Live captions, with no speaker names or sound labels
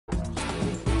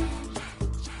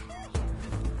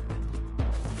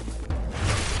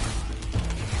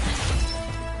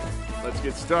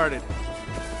get started.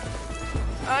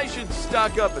 I should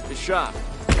stock up at the shop.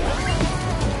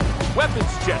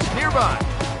 Weapons chest nearby.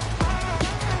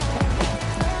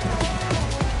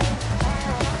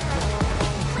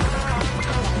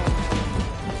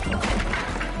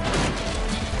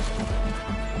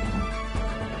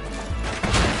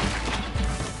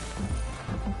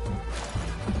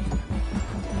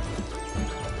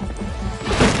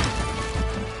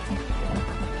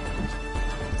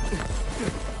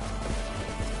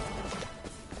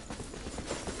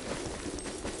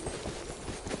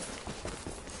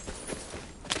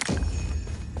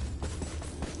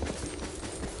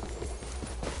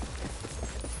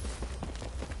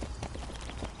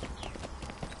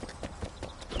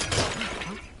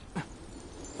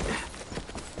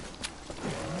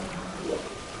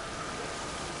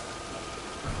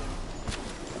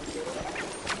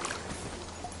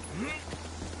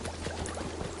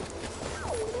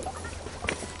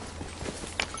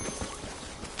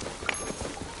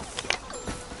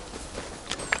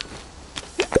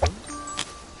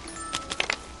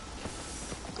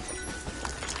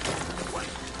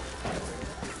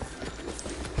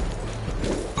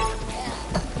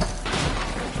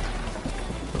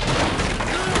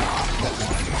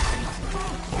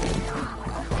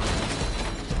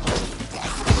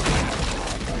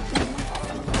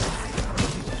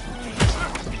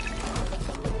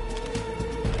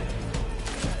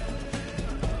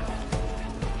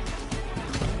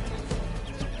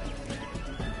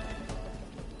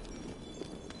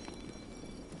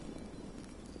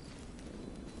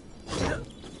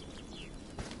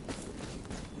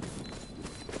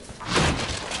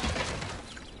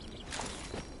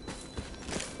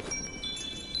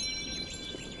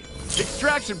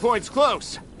 Extraction point's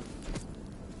close.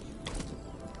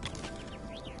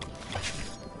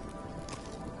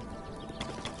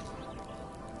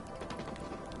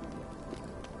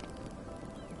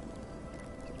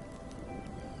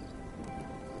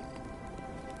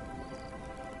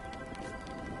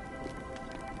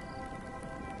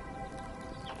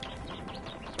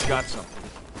 Got some.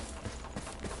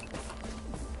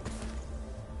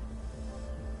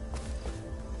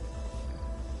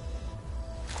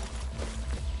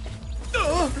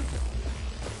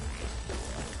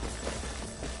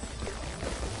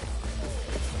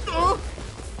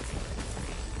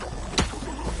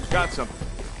 Got some.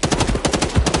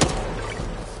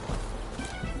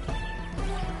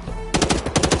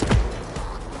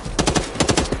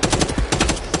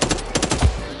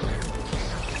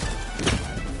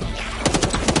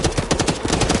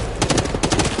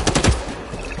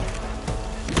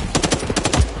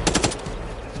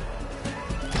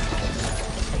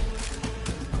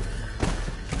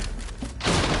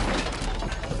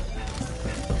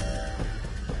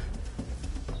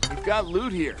 We've got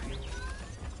loot here.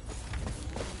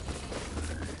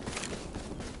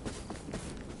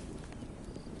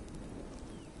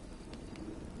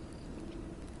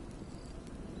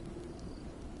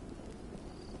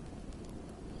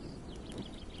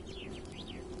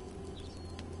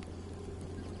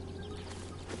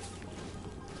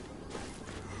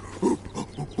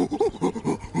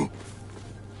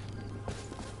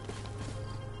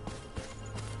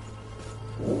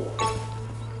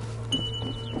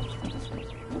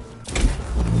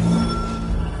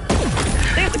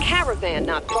 Caravan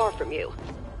not far from you.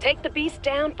 Take the beast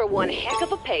down for one heck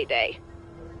of a payday.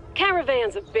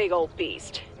 Caravan's a big old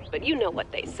beast, but you know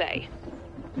what they say.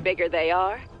 Bigger they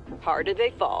are, harder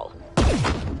they fall.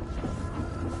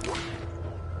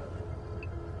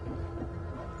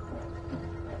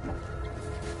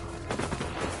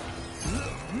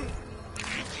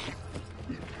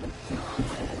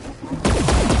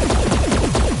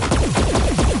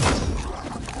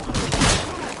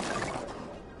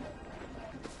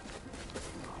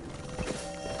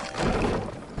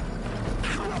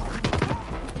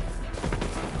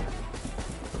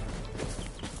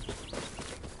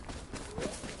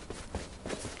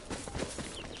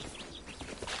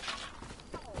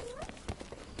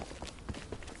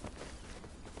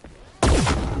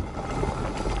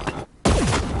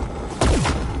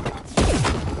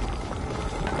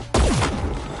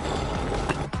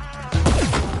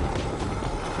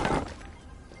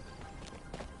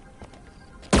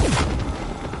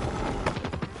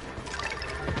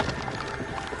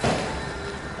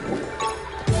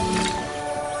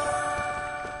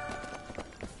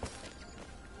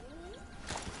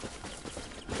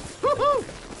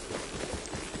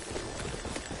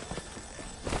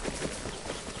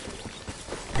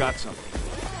 Got some.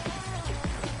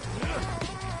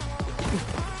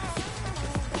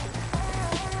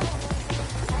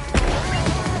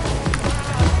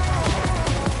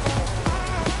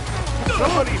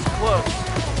 close.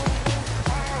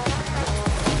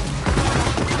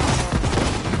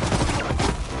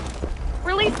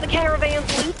 Release the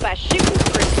caravan's loot by shooting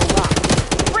the crystal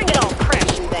rocks. Bring it all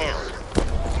crashing down.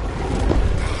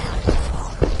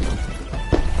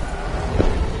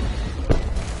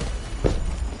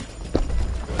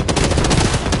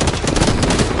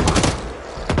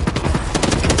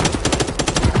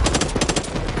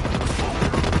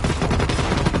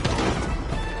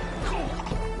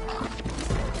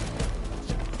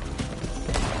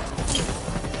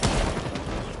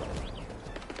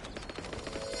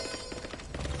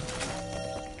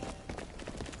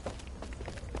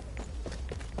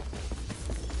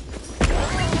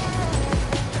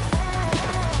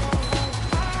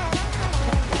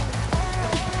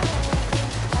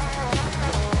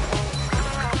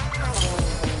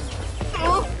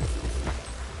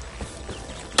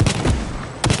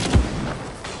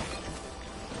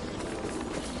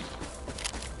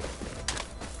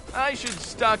 I should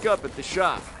stock up at the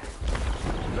shop.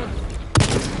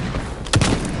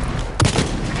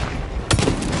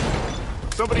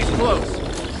 Somebody's close.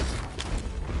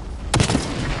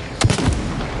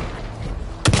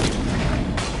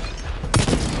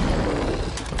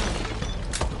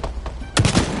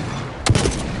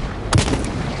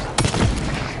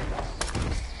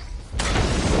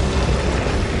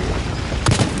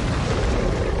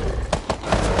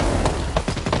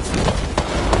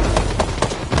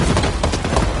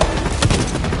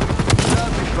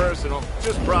 Personal,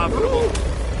 just profitable.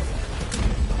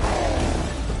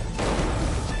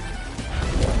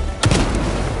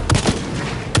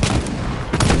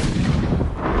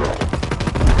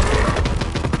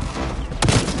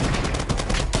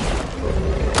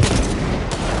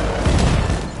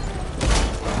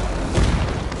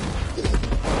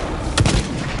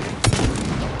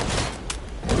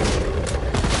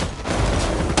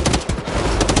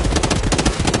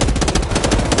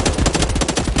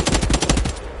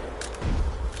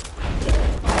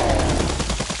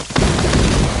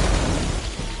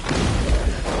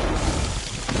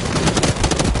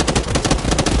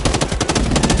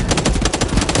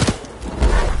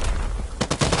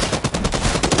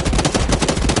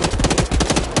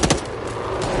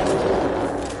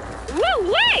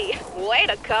 Way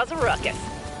to cause a ruckus.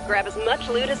 Grab as much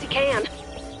loot as you can.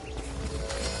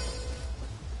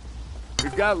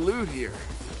 We've got loot here.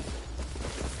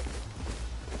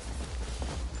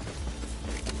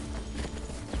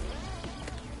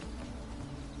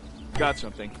 Got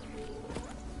something.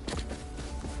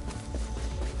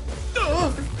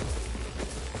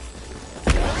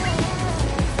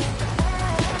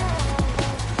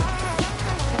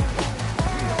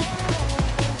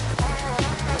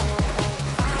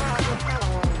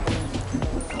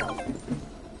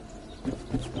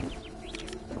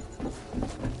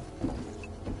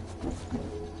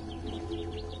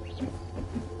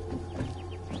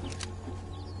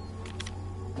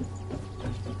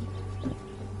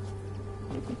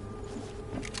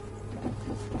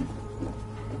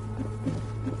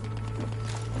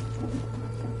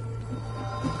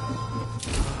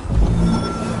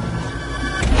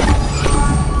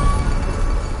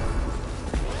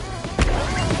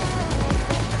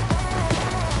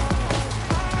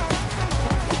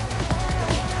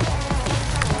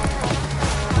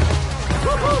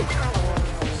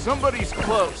 Somebody's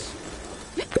close.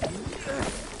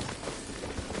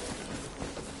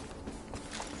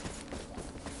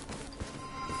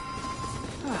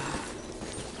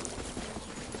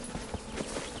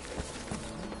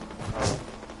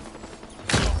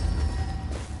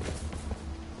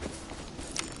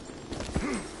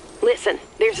 Listen,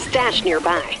 there's a stash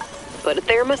nearby. Put it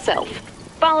there myself.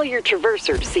 Follow your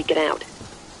traverser to seek it out.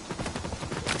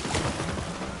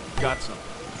 Got some.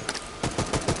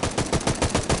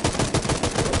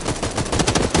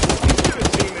 You should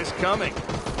have seen this coming.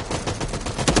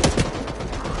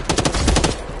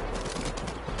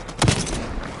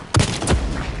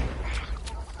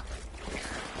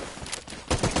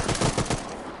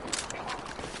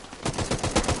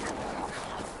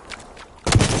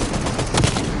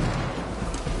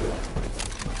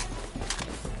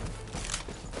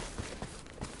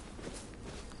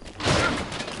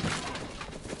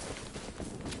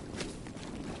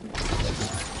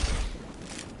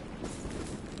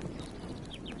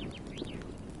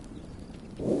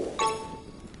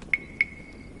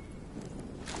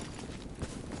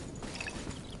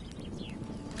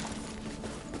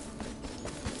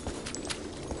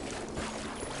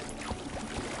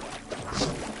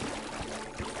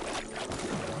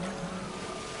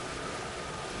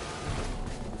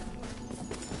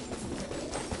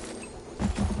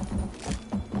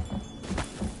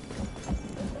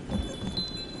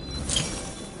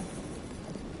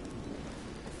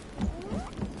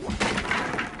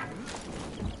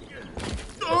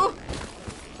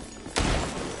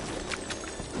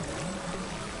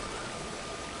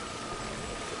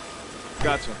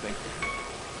 Got something.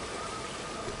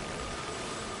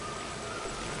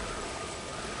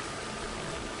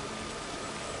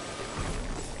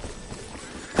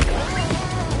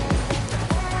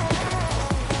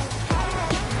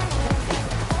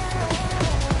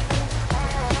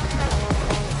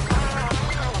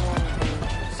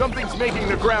 Something's making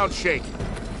the ground shake.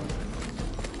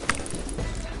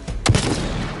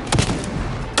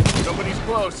 Somebody's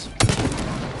close.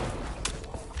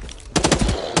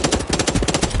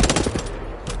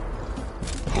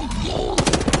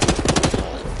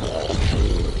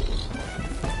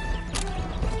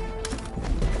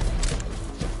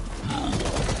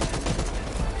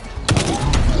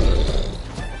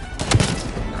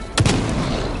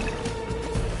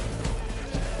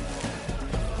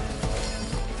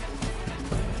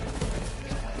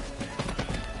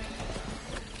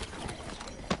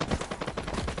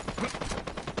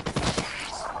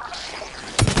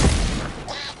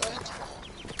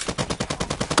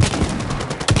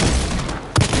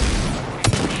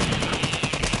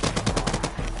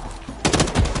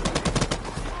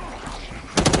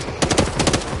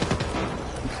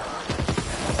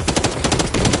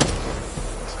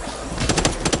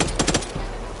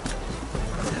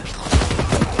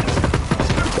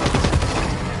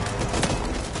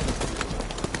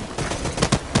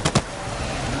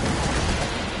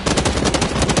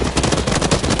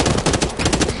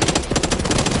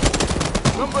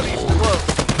 Somebody's close.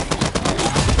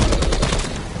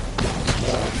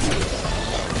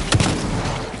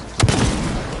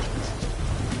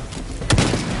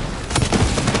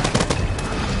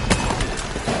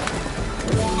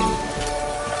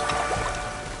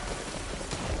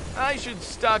 I should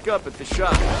stock up at the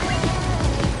shop.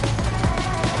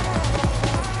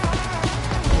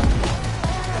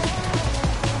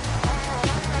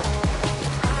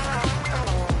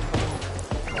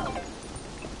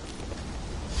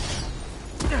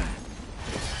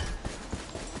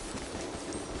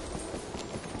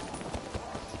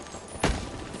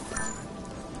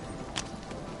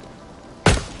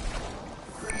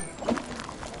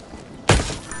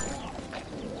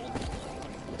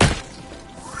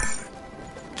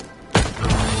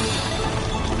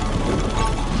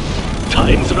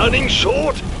 Time's running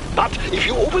short, but if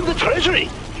you open the treasury,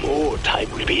 more time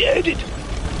will be added.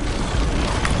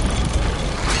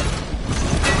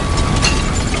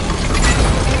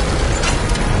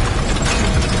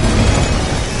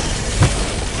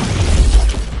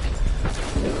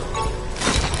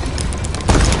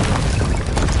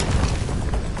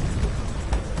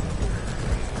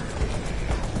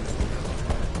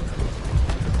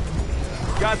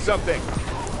 Got something.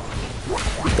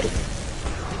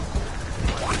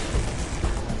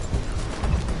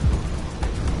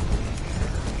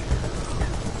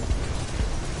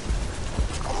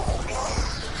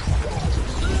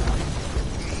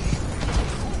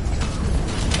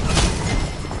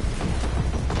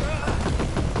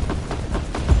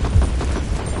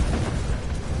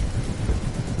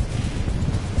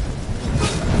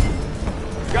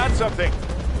 Got something.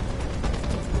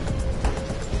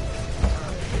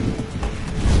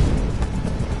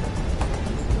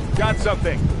 Got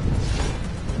something.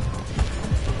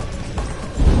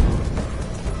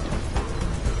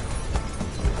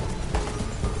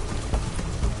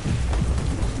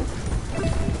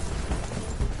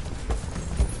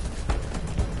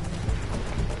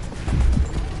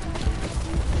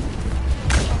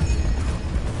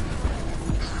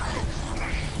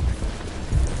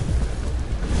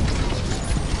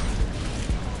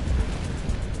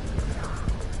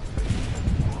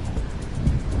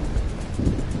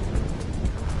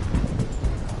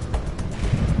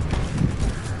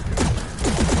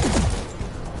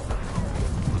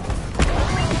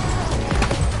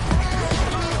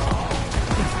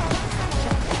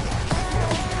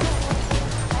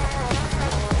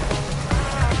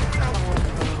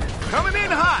 Coming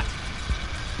in hot.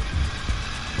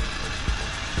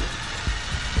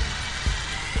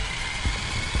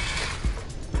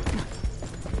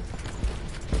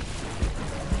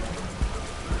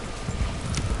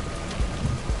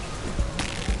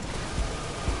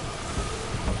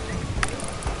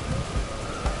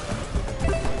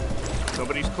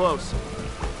 Somebody's close.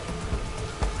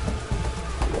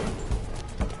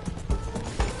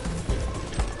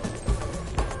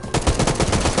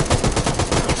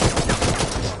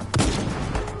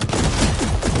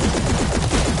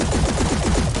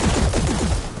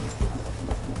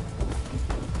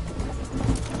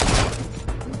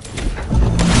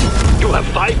 You have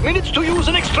 5 minutes to use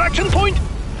an extraction point.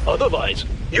 Otherwise,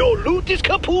 your loot is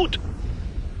kaput.